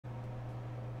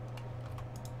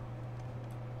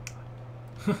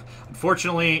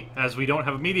Unfortunately, as we don't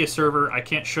have a media server, I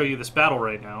can't show you this battle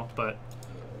right now, but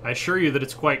I assure you that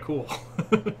it's quite cool.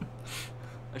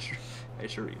 I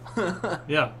assure you.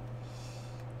 Yeah.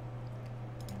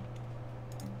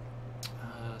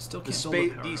 Still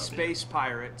can't The space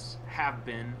pirates have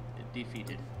been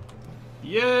defeated.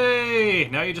 Yay!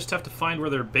 Now you just have to find where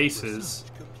their base is.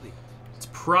 It's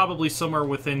probably somewhere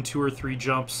within 2 or 3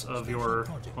 jumps of your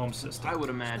home system. I would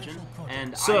imagine.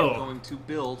 And So, I am going to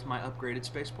build my upgraded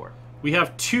spaceport. we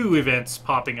have 2 events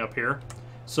popping up here.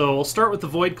 So we'll start with the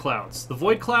Void Clouds. The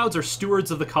Void Clouds are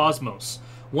stewards of the cosmos.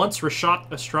 Once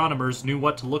Rashat astronomers knew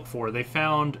what to look for, they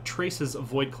found traces of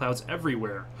Void Clouds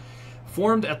everywhere.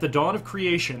 Formed at the dawn of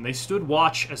creation, they stood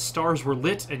watch as stars were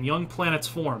lit and young planets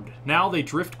formed. Now they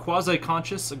drift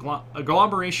quasi-conscious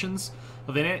agglomerations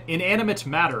of inanimate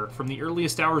matter from the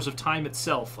earliest hours of time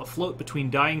itself, afloat between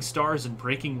dying stars and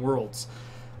breaking worlds.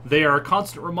 They are a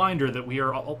constant reminder that we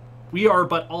are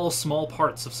but all small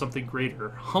parts of something greater.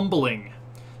 Humbling.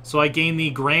 So I gain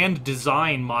the Grand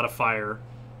Design modifier,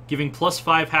 giving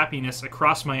 +5 happiness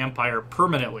across my empire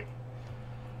permanently.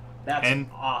 That's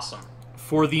awesome.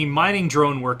 For the mining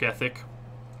drone work ethic,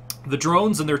 the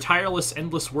drones and their tireless,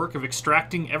 endless work of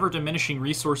extracting ever-diminishing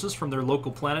resources from their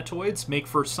local planetoids make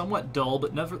for a somewhat dull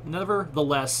but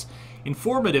nevertheless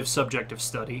informative subject of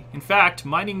study. In fact,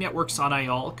 mining networks on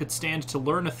Ayal could stand to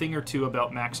learn a thing or two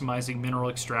about maximizing mineral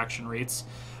extraction rates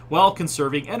while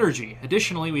conserving energy.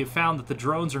 Additionally, we have found that the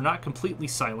drones are not completely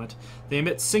silent. They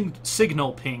emit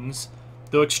signal pings,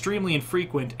 though extremely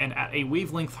infrequent and at a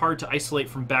wavelength hard to isolate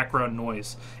from background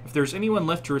noise. If there's anyone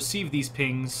left to receive these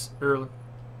pings,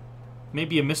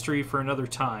 maybe a mystery for another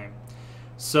time.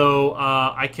 So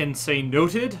I can say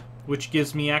noted, which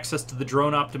gives me access to the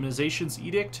drone optimizations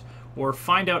edict, or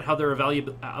find out how they're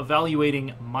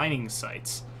evaluating mining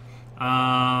sites.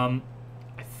 I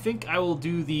think I will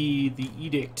do the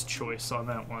edict choice on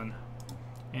that one.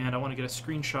 And I want to get a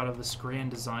screenshot of this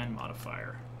Grand Design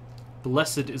modifier.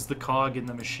 Blessed is the cog in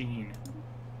the machine.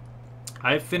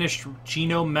 I've finished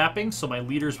genome mapping, so my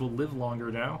leaders will live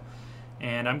longer now.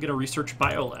 And I'm going to research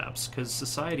biolabs, because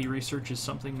society research is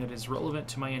something that is relevant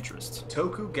to my interests.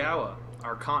 Tokugawa,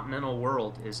 our continental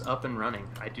world, is up and running.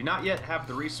 I do not yet have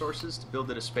the resources to build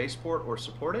it a spaceport or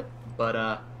support it,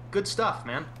 but good stuff,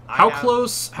 man. How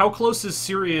close is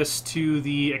Sirius to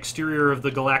the exterior of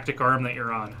the galactic arm that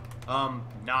you're on?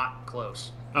 Not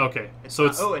close. Okay,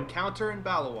 Encounter in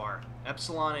Balawar.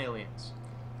 Epsilon aliens.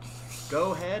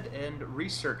 Go ahead and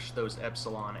research those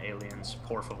Epsilon aliens,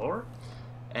 por favor.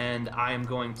 And I am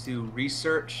going to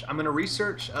research...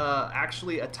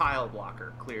 actually a tile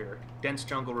blocker clear. Dense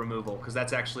jungle removal, because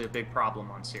that's actually a big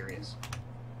problem on Sirius.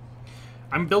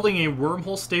 I'm building a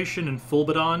wormhole station in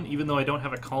Fulbadon, even though I don't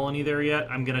have a colony there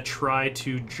yet. I'm going to try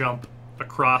to jump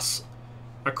across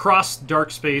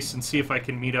dark space and see if I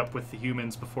can meet up with the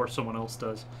humans before someone else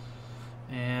does.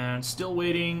 And still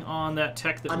waiting on that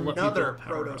tech that will let me build Another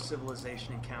power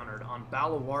proto-civilization encountered on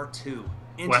Balawar 2.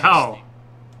 Wow.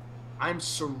 I'm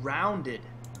surrounded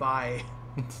by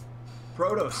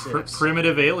proto-civs.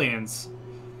 Primitive aliens.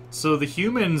 So the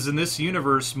humans in this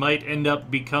universe might end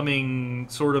up becoming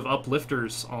sort of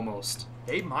uplifters, almost.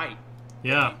 They might.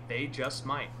 Yeah. They just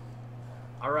might.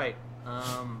 Alright,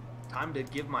 time to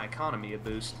give my economy a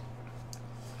boost.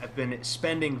 I've been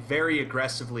spending very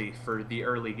aggressively for the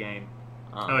early game.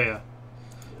 Oh, yeah.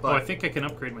 But I think I can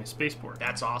upgrade my spaceport.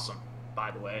 That's awesome,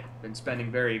 by the way. Been spending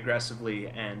very aggressively,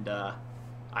 and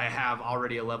I have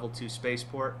already a level 2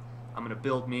 spaceport. I'm going to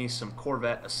build me some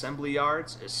Corvette assembly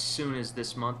yards as soon as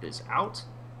this month is out,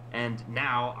 and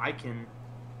now I can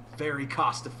very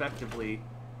cost-effectively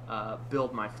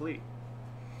build my fleet.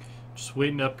 Just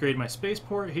waiting to upgrade my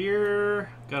spaceport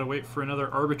here. Gotta wait for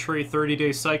another arbitrary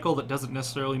 30-day cycle that doesn't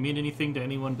necessarily mean anything to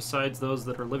anyone besides those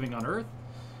that are living on Earth.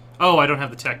 Oh, I don't have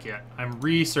the tech yet. I'm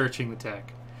researching the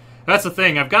tech. That's the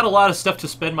thing. I've got a lot of stuff to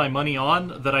spend my money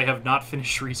on that I have not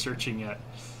finished researching yet.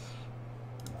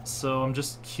 So I'm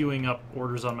just queuing up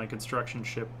orders on my construction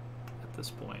ship at this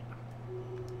point.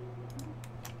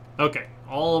 Okay,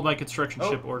 all of my construction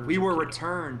ship orders. We were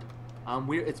returned.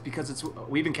 It's because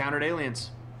we've encountered aliens.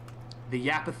 The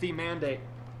Yapathy Mandate.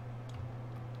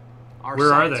 Our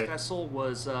Where are science they? vessel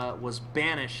was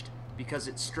banished because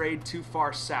it strayed too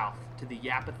far south to the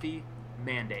Yapathy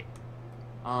Mandate.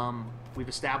 We've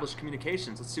established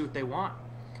communications. Let's see what they want.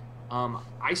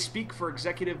 I speak for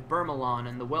Executive Burmalon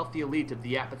and the wealthy elite of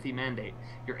the Apathy Mandate.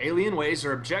 Your alien ways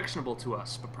are objectionable to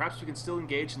us, but perhaps we can still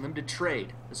engage in limited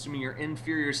trade, assuming your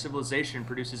inferior civilization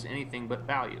produces anything but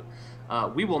value.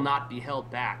 We will not be held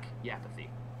back, Yapathy.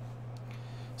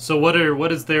 So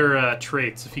what is their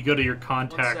traits? If you go to your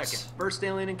contacts... 1 second. First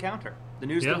alien encounter. The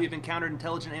news Yeah. that we've encountered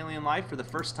intelligent alien life for the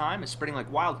first time is spreading like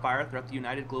wildfire throughout the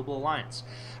United Global Alliance.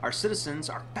 Our citizens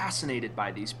are fascinated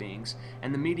by these beings,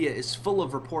 and the media is full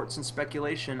of reports and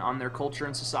speculation on their culture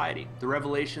and society. The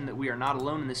revelation that we are not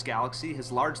alone in this galaxy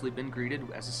has largely been greeted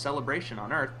as a celebration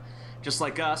on Earth. Just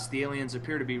like us, the aliens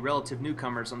appear to be relative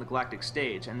newcomers on the galactic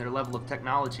stage, and their level of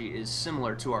technology is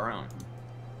similar to our own.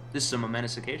 This is a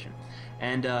momentous occasion.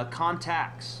 And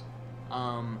contacts.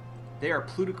 They are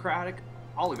plutocratic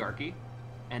oligarchy,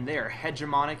 and they are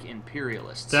hegemonic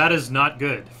imperialists. That is not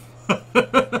good.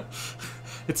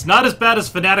 It's not as bad as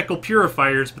fanatical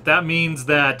purifiers, but that means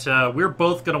that we're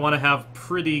both going to want to have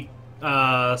pretty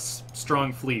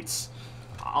strong fleets.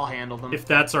 I'll handle them. If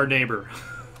that's our neighbor.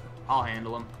 I'll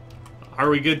handle them. Are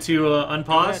we good to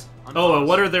unpause? Unpause. Oh,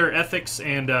 what are their ethics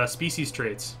and species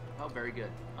traits? Oh, very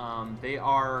good. They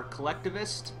are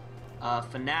collectivist,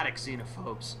 fanatic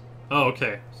xenophobes. Oh,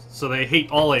 okay. So they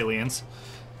hate all aliens.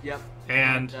 Yep.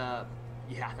 And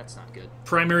yeah, that's not good.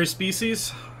 primary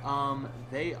species?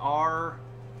 They are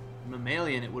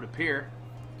mammalian, it would appear.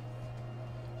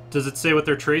 Does it say what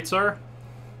their traits are?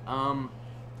 I'm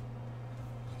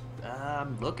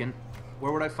looking.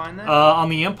 Where would I find that? On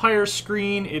the Empire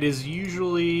screen, it is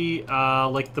usually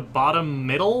like the bottom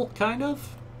middle, kind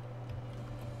of.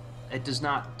 It does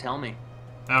not tell me.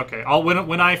 Okay,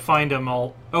 when I find them,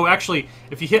 I'll... Oh, actually,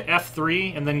 if you hit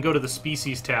F3 and then go to the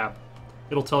Species tab,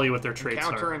 it'll tell you what their traits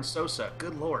Encounter are. in Sosa.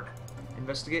 Good lord.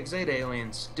 Investigate Zeta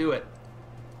aliens. Do it.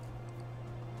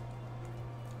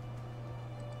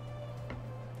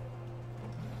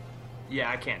 Yeah,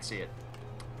 I can't see it.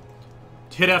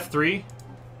 Hit F3,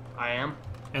 I am.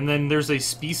 and then there's a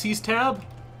Species tab.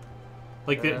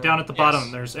 Like down at the yes.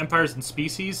 bottom, there's Empires and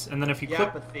Species, and then if you click...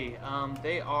 Apathy.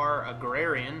 They are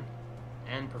agrarian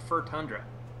and prefer tundra.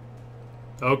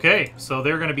 Okay, so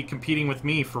they're going to be competing with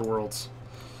me for worlds.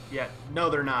 Yeah, no,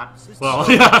 they're not. Well,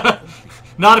 yeah.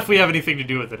 Not if we have anything to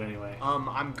do with it anyway.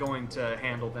 I'm going to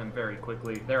handle them very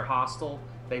quickly. They're hostile.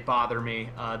 They bother me.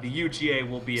 The UGA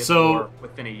will be at war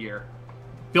within a year.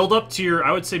 Build up to your...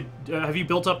 I would say... have you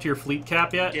built up to your fleet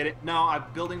cap yet? Get it? No, I'm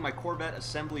building my Corvette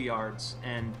assembly yards,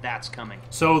 and that's coming.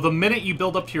 So the minute you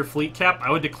build up to your fleet cap,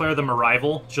 I would declare them a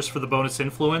rival, just for the bonus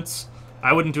influence.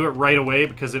 I wouldn't do it right away,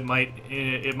 because it might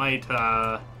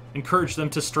encourage them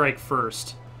to strike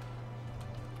first.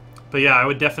 But yeah, I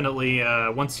would definitely,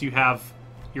 once you have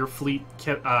your fleet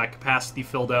capacity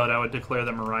filled out, I would declare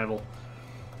them a rival.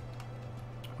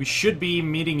 We should be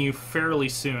meeting you fairly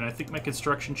soon. I think my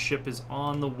construction ship is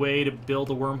on the way to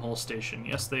build a wormhole station.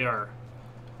 Yes, they are.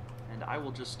 And I will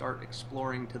just start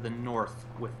exploring to the north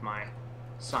with my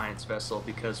science vessel,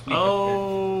 because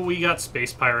we got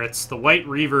space pirates, the White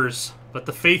Reavers, but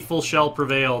the faithful shall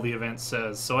prevail, the event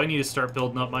says. So I need to start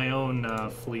building up my own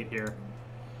fleet here.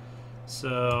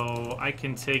 So I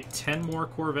can take 10 more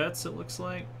Corvettes, it looks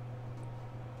like.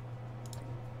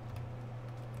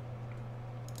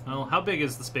 Well, how big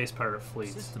is the space pirate fleet?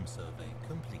 System survey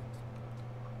complete.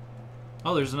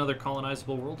 Oh, there's another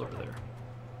colonizable world over there.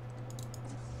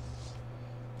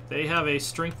 They have a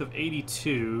strength of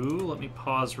 82. Let me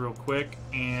pause real quick.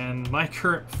 And my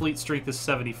current fleet strength is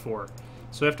 74.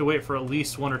 So I have to wait for at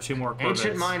least 1 or 2 more Corvettes.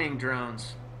 Ancient mining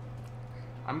drones.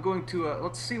 I'm going to,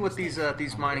 let's see what these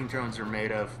mining drones are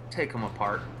made of. Take them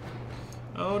apart.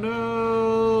 Oh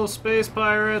no! Space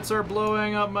pirates are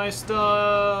blowing up my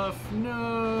stuff!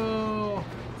 No!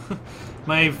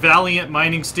 My valiant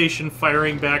mining station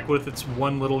firing back with its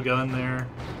one little gun there.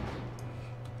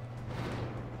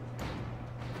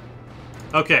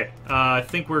 Okay, I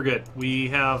think we're good. We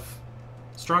have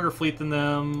stronger fleet than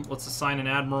them. Let's assign an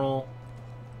admiral.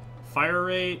 Fire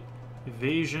rate,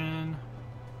 evasion.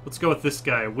 Let's go with this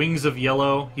guy. Wings of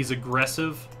Yellow. He's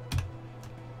aggressive.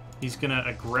 He's gonna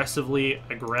aggressively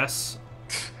aggress.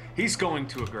 He's going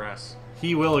to aggress.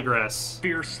 He will aggress.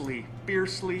 Fiercely.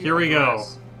 Fiercely Here we go.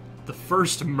 aggress. The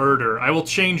first murder. I will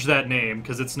change that name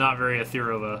because it's not very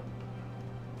Ethereal.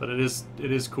 But it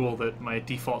is cool that my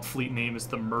default fleet name is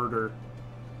the Murder.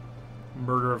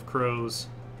 Murder of Crows.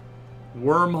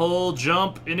 Wormhole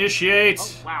jump initiate.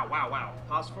 Oh, wow.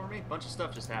 Pause for me. Bunch of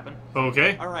stuff just happened.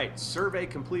 Okay. All right, survey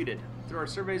completed. Through our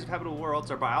surveys of habitable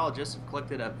worlds, our biologists have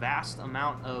collected a vast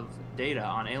amount of data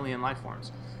on alien life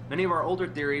forms. Many of our older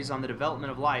theories on the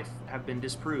development of life have been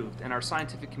disproved, and our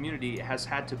scientific community has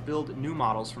had to build new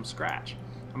models from scratch.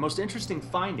 Our most interesting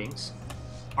findings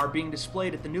are being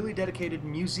displayed at the newly dedicated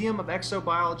Museum of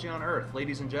Exobiology on Earth.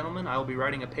 Ladies and gentlemen, I will be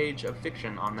writing a page of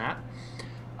fiction on that.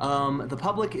 The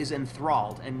public is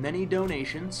enthralled, and many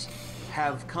donations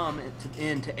have come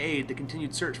in to aid the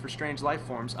continued search for strange life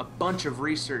forms. A bunch of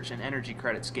research and energy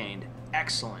credits gained.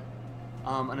 Excellent.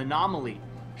 An anomaly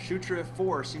Shutra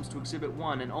 4 seems to exhibit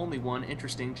one and only one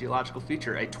interesting geological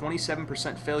feature, a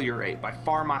 27% failure rate, by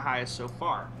far my highest so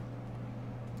far.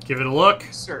 Give it a look.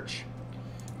 Search.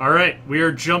 Alright, we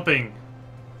are jumping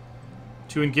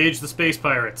to engage the space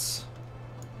pirates.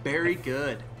 Very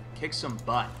good. Kick some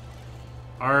butt.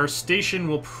 Our station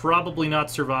will probably not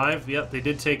survive. Yep, they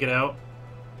did take it out.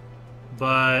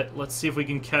 But let's see if we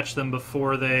can catch them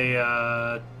before they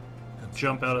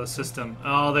jump out of the system.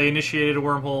 Oh, they initiated a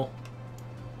wormhole.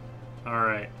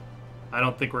 Alright. I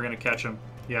don't think we're going to catch them.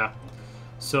 Yeah.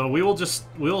 So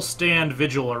we'll stand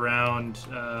vigil around...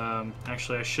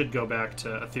 actually, I should go back to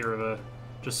Aetheriva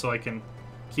just so I can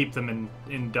keep them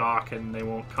in dock and they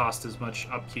won't cost as much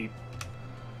upkeep.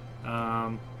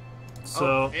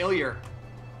 Failure.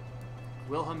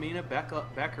 Wilhelmina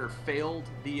Becker failed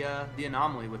the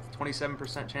anomaly with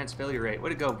 27% chance failure rate. Way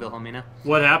to go, Wilhelmina.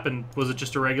 What happened? Was it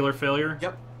just a regular failure?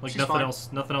 Yep. Like she's nothing fine. else?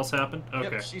 Nothing else happened?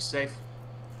 Okay. Yep, she's safe.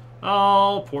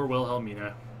 Oh, poor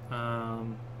Wilhelmina. Poor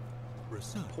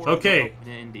Okay.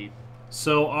 Wilhelmina, indeed.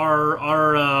 So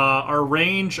our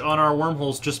range on our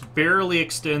wormholes just barely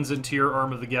extends into your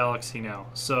arm of the galaxy now.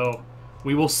 So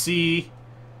we will see.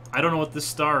 I don't know what this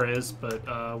star is, but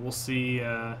we'll see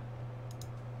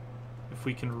if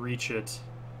we can reach it.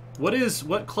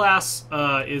 What class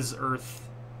is Earth,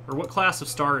 or what class of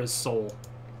star is Sol?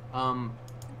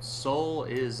 Sol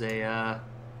is a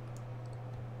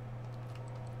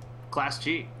Class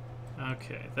G.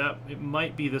 Okay, it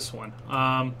might be this one.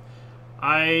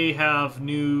 I have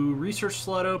new research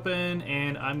slot open,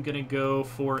 and I'm gonna go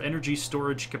for energy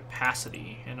storage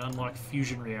capacity and unlock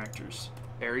fusion reactors.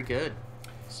 Very good.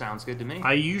 Sounds good to me.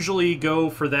 I usually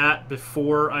go for that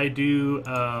before I do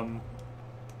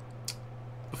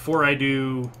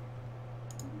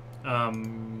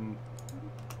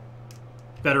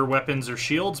better weapons or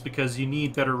shields, because you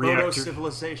need better reactors.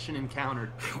 Civilization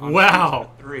encountered.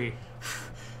 Wow. 3.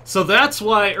 So that's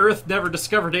why Earth never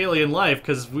discovered alien life,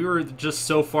 because we were just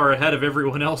so far ahead of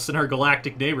everyone else in our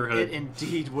galactic neighborhood. It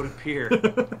indeed would appear.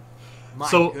 My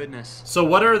goodness. So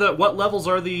what levels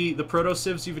are the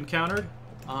proto-civs you've encountered?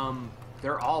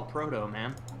 They're all proto,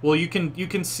 man. Well, you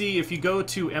can see if you go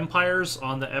to Empires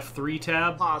on the F3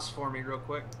 tab. Pause for me real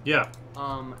quick. Yeah.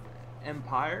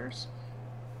 Empires.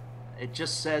 It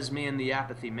just says me in the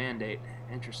apathy mandate.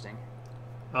 Interesting.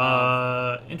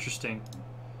 Interesting.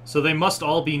 So they must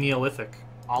all be Neolithic.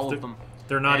 All of them.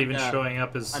 They're not even showing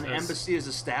up as... An embassy is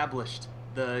established.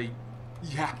 The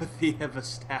apathy have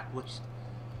established.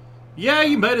 Yeah,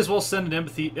 you might as well send an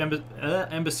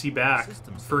embassy back,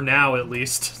 for now at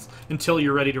least, until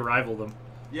you're ready to rival them.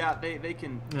 Yeah, they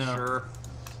can, sure.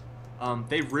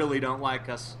 They really don't like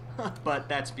us, but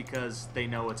that's because they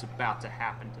know what's about to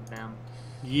happen to them.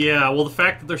 Yeah, well, the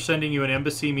fact that they're sending you an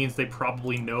embassy means they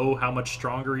probably know how much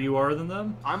stronger you are than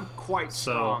them. I'm quite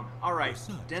strong. Alright,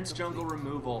 dense jungle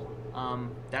removal.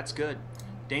 That's good.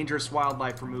 Dangerous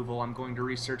wildlife removal I'm going to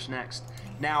research next.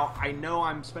 Now, I know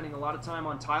I'm spending a lot of time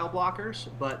on tile blockers,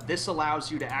 but this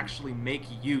allows you to actually make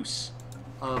use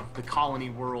of the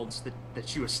colony worlds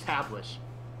that you establish,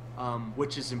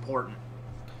 which is important.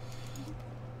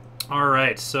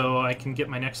 Alright, so I can get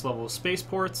my next level of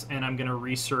spaceports, and I'm going to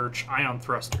research ion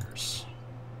thrusters.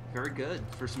 Very good,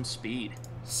 for some speed.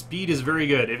 Speed is very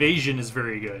good. Evasion is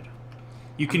very good.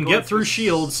 You can get through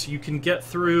shields, you can get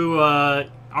through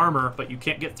armor, but you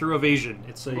can't get through evasion.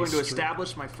 I'm going to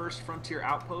establish my first frontier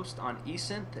outpost on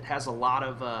Easint. It has a lot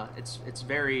of... it's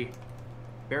very,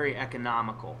 very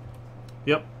economical.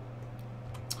 Yep.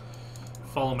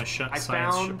 Follow my science ship around.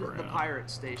 I found the pirate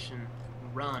station.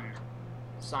 Run.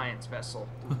 Science vessel.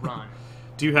 Run.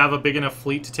 Do you have a big enough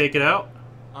fleet to take it out?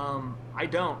 I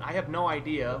don't. I have no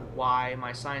idea why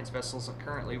my science vessel isn't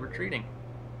currently retreating.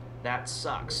 That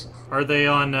sucks. Are they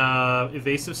on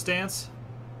evasive stance?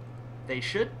 They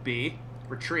should be.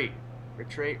 Retreat.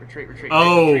 Retreat, retreat, retreat.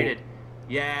 Oh. They retreated.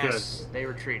 Yes, good. They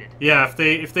retreated. Yeah,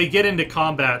 if they get into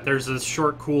combat, there's a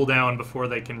short cooldown before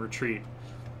they can retreat.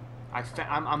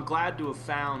 I'm glad to have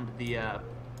found the...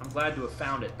 I'm glad to have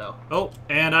found it, though. Oh,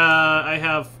 and I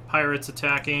have pirates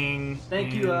attacking.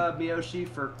 Thank you, Miyoshi,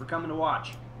 for coming to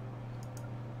watch.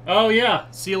 Oh, yeah.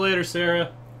 See you later,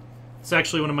 Sarah. It's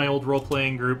actually one of my old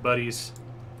role-playing group buddies.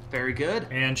 Very good.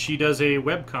 And she does a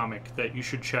webcomic that you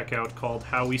should check out called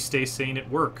How We Stay Sane at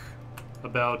Work,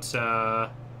 about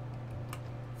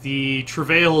the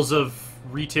travails of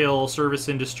retail service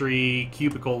industry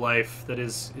cubicle life that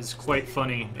is quite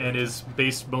funny and is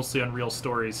based mostly on real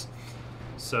stories.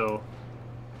 So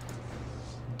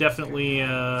definitely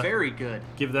very good.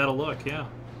 Give that a look, yeah.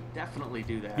 Definitely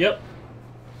do that. Yep.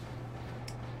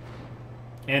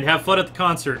 And have fun at the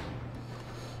concert.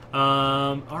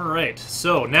 Alright,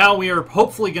 so now we are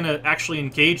hopefully going to actually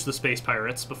engage the space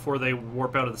pirates before they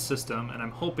warp out of the system, and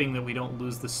I'm hoping that we don't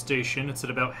lose the station. It's at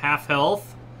about half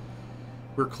health.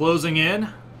 We're closing in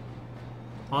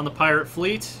on the pirate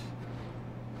fleet.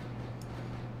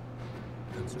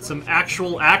 Some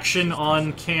actual action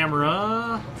on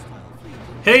camera.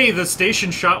 Hey, the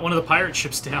station shot one of the pirate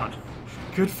ships down.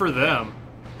 Good for them.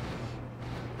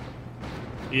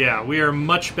 Yeah, we are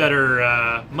much better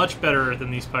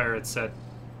than these pirates at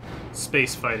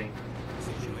space fighting.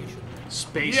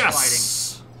 Space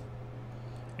Yes!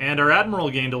 And our admiral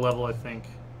gained a level, I think.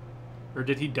 Or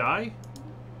did he die?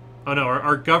 Oh no,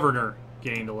 our governor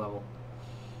gained a level.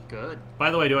 fighting. Good.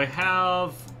 By the way, do I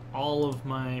have all of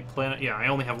my planet? Yeah, I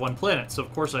only have one planet, so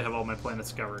of course I have all my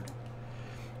planets covered.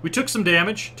 We took some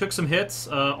damage, took some hits,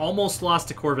 almost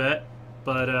lost a Corvette,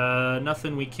 but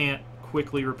nothing we can't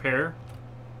quickly repair.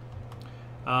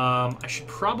 I should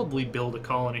probably build a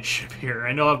colony ship here.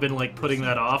 I know I've been like putting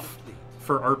that off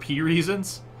for RP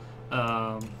reasons.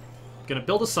 Gonna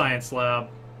build a science lab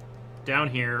down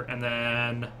here, and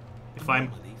then if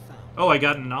I'm... Oh, I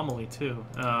got an anomaly too.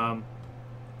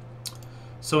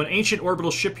 So an ancient orbital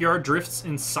shipyard drifts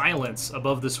in silence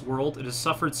above this world. It has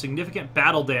suffered significant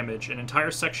battle damage, and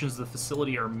entire sections of the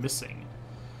facility are missing.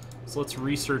 So let's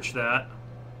research that.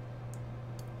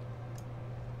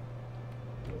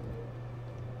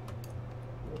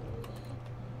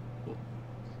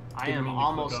 I am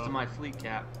almost to my fleet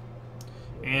cap.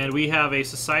 And we have a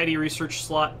society research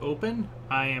slot open.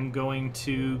 I am going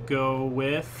to go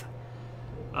with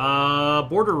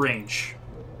border range.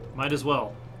 Might as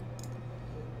well.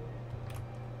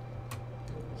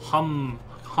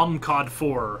 HumCod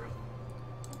 4.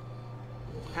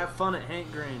 Have fun at Hank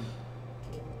Green,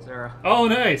 Sarah. Oh,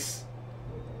 nice.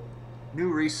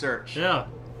 New research. Yeah.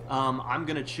 I'm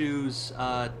gonna choose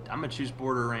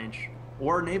border range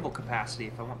or naval capacity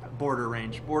if I want border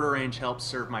range. Border range helps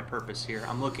serve my purpose here.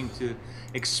 I'm looking to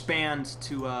expand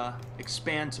to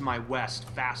my west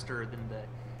faster than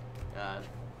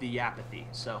the apathy.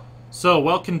 So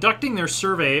while conducting their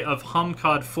survey of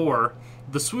HumCod 4,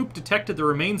 the swoop detected the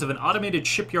remains of an automated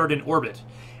shipyard in orbit.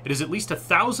 It is at least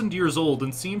 1,000 years old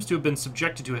and seems to have been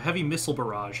subjected to a heavy missile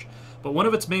barrage, but one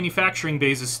of its manufacturing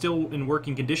bays is still in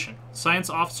working condition. Science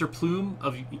Officer Plume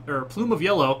of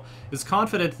Yellow is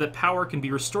confident that power can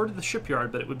be restored to the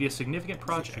shipyard, but it would be a significant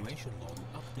project.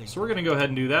 So we're going to go ahead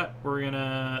and do that. We're going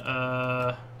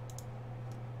to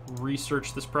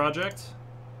research this project,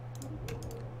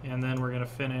 and then we're going to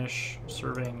finish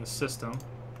surveying the system.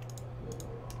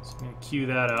 So I'm going to queue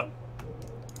that up.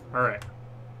 Alright.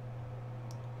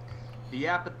 The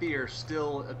apathy are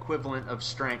still equivalent of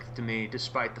strength to me,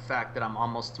 despite the fact that I'm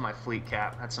almost to my fleet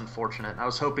cap. That's unfortunate. I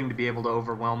was hoping to be able to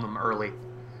overwhelm them early.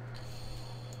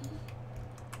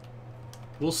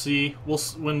 We'll see.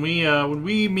 When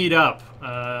we meet up,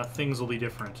 things will be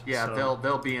different. Yeah, so.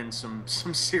 they'll be in some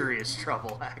serious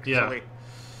trouble, actually. Yeah.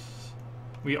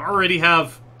 We already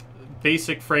have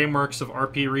basic frameworks of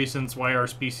RP reasons why our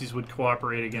species would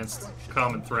cooperate against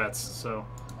common threats. So.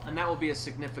 And that will be a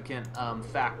significant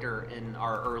factor in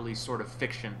our early sort of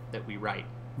fiction that we write.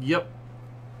 Yep.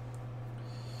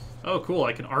 Oh, cool!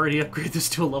 I can already upgrade this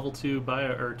to a level 2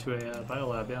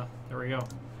 biolab. Yeah, there we go.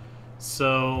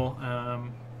 So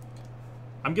I'm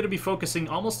going to be focusing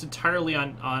almost entirely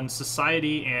on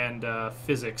society and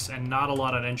physics, and not a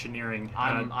lot on engineering.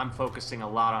 I'm focusing a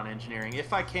lot on engineering,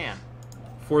 if I can.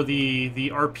 For the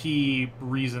RP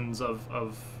reasons of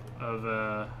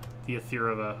the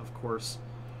Aethirova, of course.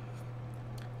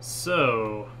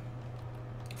 So,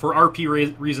 for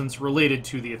RP reasons related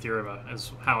to the Aethirova,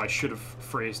 is how I should have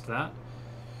phrased that.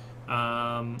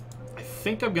 I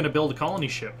think I'm going to build a colony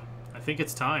ship. I think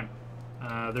it's time.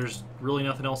 There's really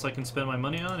nothing else I can spend my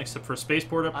money on except for a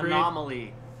spaceport upgrade.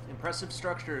 Anomaly. Impressive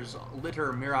structures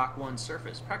litter Mirak 1's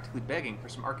surface, practically begging for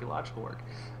some archaeological work.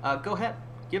 Go ahead.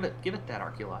 Give it that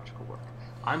archaeological work.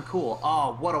 I'm cool.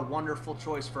 Oh, what a wonderful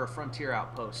choice for a frontier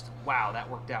outpost. Wow, that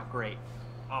worked out great.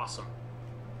 Awesome.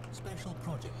 Special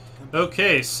project.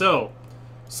 Okay, so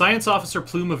Science Officer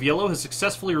Plume of Yellow has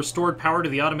successfully restored power to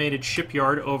the automated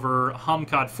shipyard over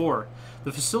HumCod 4.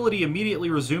 The facility immediately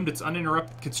resumed its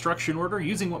uninterrupted construction order,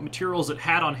 using what materials it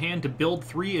had on hand to build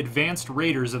 3 advanced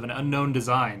raiders of an unknown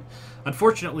design.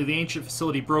 Unfortunately, the ancient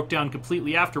facility broke down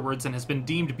completely afterwards and has been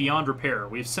deemed beyond repair.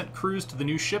 We have sent crews to the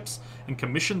new ships and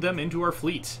commissioned them into our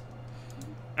fleet.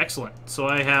 Excellent. So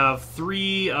I have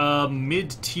 3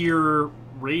 mid-tier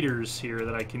raiders here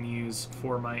that I can use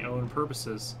for my own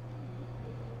purposes.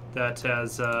 That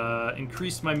has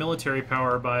increased my military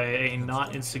power by a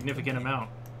not insignificant amount.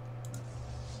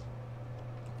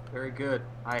 Very good.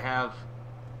 I have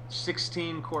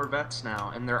 16 corvettes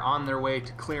now, and they're on their way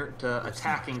to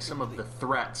attacking some of the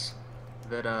threats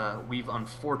that we've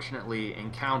unfortunately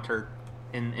encountered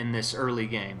in this early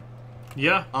game.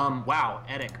 Yeah. Wow,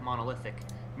 Edik, monolithic.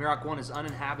 Mirak 1 is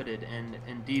uninhabited and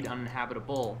indeed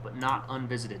uninhabitable, but not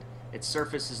unvisited. Its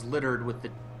surface is littered with the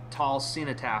tall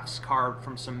cenotaphs carved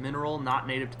from some mineral not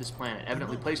native to this planet,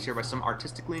 evidently placed here by some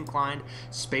artistically inclined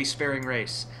spacefaring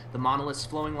race. The monolith's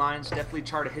flowing lines deftly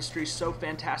chart a history so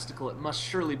fantastical it must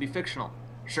surely be fictional.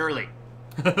 Surely.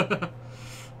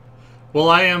 Well,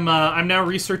 I'm now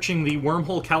researching the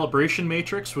wormhole calibration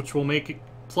matrix, which will make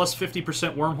plus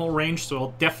 50% wormhole range, so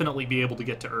I'll definitely be able to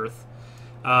get to Earth.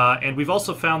 And we've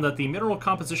also found that the mineral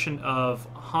composition of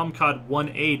Homcod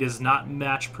 1A does not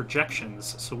match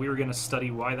projections, so we were going to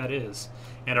study why that is.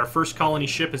 And our first colony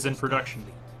ship is in production.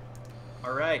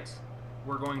 All right,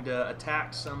 we're going to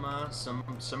attack some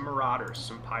marauders,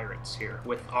 some pirates here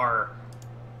with our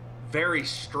very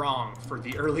strong for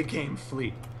the early game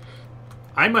fleet.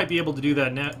 I might be able to do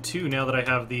that now, too, now that I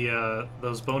have the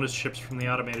those bonus ships from the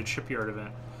automated shipyard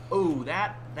event. Oh,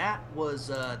 that was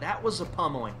a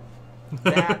pummeling.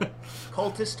 That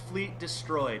cultist fleet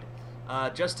destroyed.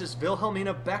 Justice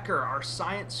Wilhelmina Becker, our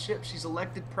science ship, she's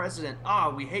elected president.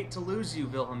 We hate to lose you,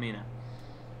 Wilhelmina.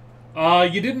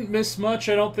 You didn't miss much,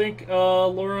 I don't think,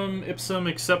 Lorem Ipsum,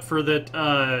 except for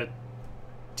that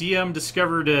DM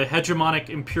discovered a hegemonic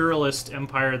imperialist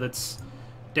empire that's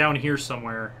down here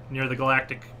somewhere, near the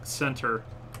Galactic Center.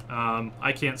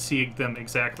 I can't see them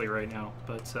exactly right now,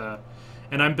 but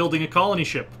and I'm building a colony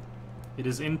ship. It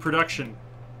is in production.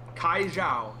 Kai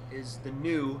Zhao is the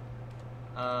new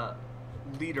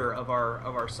leader of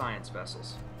our science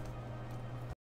vessels.